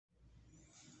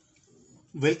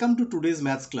Welcome to today's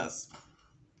maths class.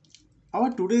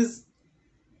 Our today's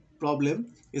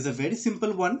problem is a very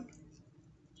simple one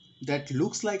that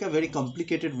looks like a very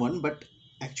complicated one but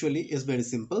actually is very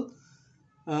simple.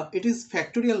 It is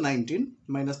factorial 19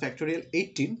 minus factorial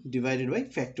 18 divided by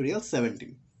factorial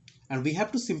 17, and we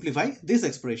have to simplify this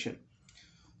expression.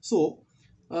 So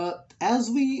as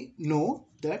we know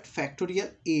that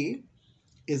factorial a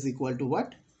is equal to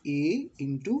what? A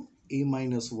into a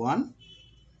minus 1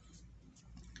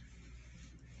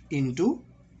 into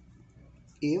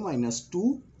a minus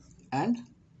 2, and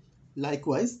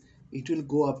likewise it will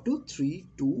go up to 3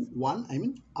 2 1, I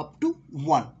mean up to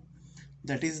 1.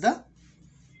 That is the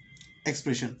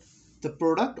expression. The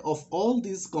product of all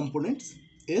these components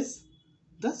is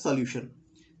the solution,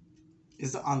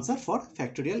 is the answer for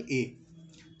factorial a.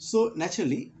 So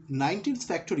naturally 19th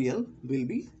factorial will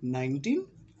be 19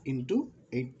 into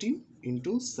 18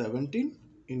 into 17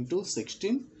 into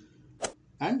 16,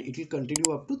 and it will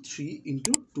continue up to 3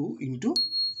 into 2 into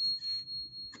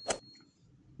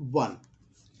 1.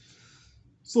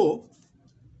 So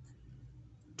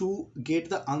to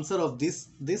get the answer of this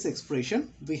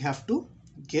expression, we have to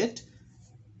get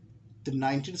the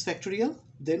 19th factorial,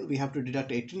 then we have to deduct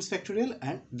 18th factorial,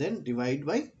 and then divide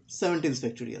by 17th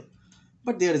factorial.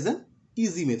 But there is an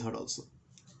easy method also.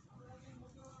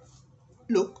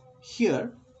 Look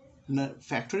here,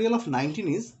 factorial of 19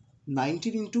 is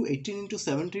 19 into 18 into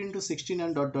 17 into 16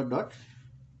 and dot dot dot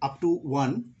up to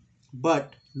 1.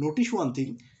 But notice one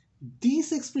thing,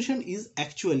 this expression is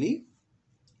actually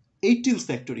 18th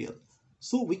factorial.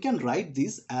 So we can write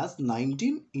this as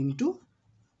 19 into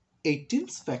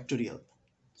 18th factorial.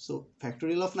 So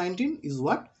factorial of 19 is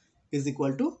what? Is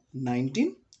equal to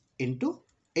 19 into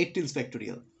 18th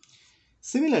factorial.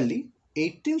 Similarly,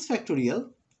 18th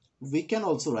factorial we can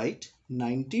also write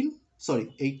 18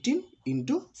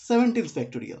 into 17th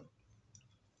factorial.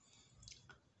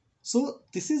 So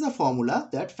this is a formula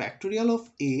that factorial of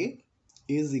a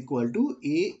is equal to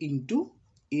a into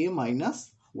a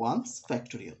minus 1's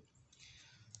factorial.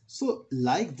 So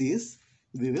like this,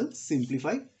 we will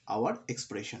simplify our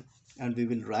expression and we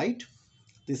will write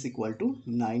this equal to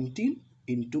 19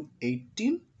 into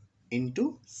 18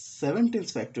 into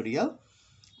 17th factorial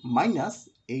minus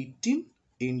 18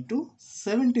 into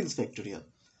 17th factorial,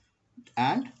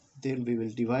 and then we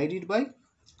will divide it by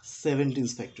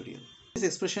 17th factorial. This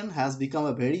expression has become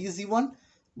a very easy one.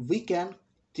 We can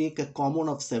take a common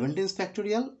of 17th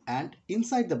factorial, and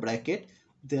inside the bracket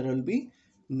there will be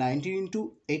 19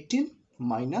 into 18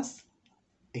 minus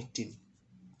 18,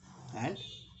 and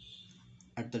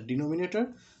at the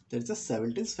denominator there is a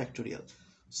 17th factorial.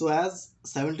 So as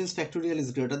 17th factorial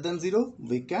is greater than 0,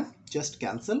 we can just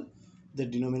cancel the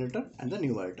denominator and the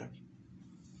numerator.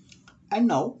 And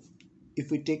now if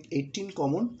we take 18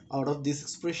 common out of this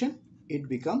expression, it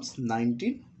becomes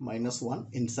 19 minus 1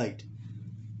 inside,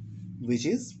 which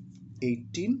is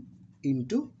 18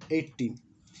 into 18,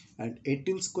 and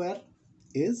 18 square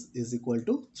is equal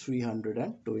to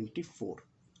 324.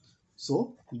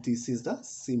 So this is the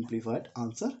simplified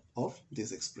answer of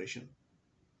this expression.